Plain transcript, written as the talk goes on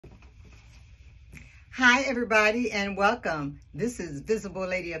Hi, everybody, and welcome. This is Visible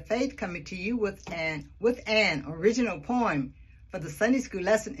Lady of Faith coming to you with an original poem for the Sunday school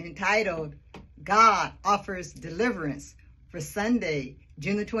lesson entitled God Offers Deliverance for Sunday,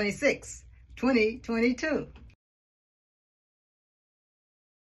 June the 26th, 2022.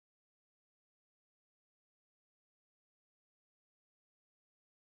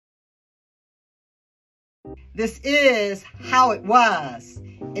 This is how it was.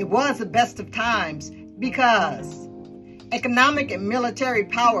 It was the best of times because economic and military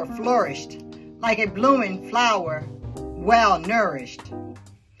power flourished like a blooming flower, well nourished.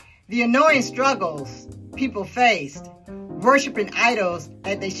 The annoying struggles people faced, worshiping idols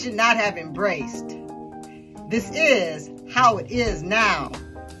that they should not have embraced. This is how it is now,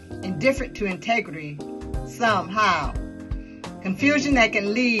 indifferent to integrity somehow. Confusion that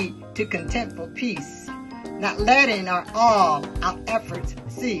can lead to contentful peace, not letting all our efforts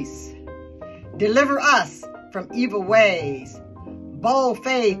cease. Deliver us from evil ways, bold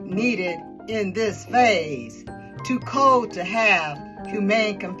faith needed in this phase, too cold to have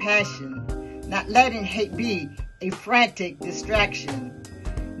humane compassion, not letting hate be a frantic distraction.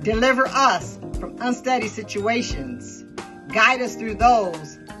 Deliver us from unsteady situations, guide us through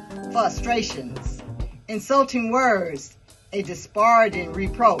those frustrations, insulting words, a disparaging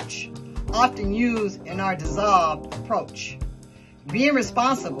reproach, often used in our dissolved approach. Being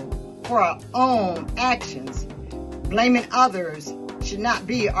responsible for our own actions, blaming others should not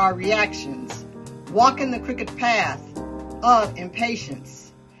be our reactions. Walking the crooked path of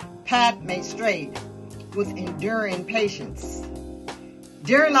impatience, path made straight with enduring patience.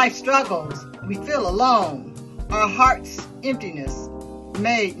 During life struggles, we feel alone, our heart's emptiness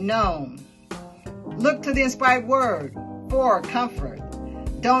made known. Look to the inspired word for comfort.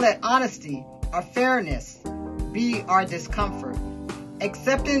 Don't let honesty or fairness be our discomfort.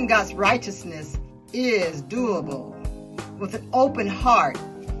 Accepting God's righteousness is doable. With an open heart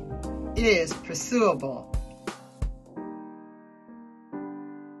is pursuable.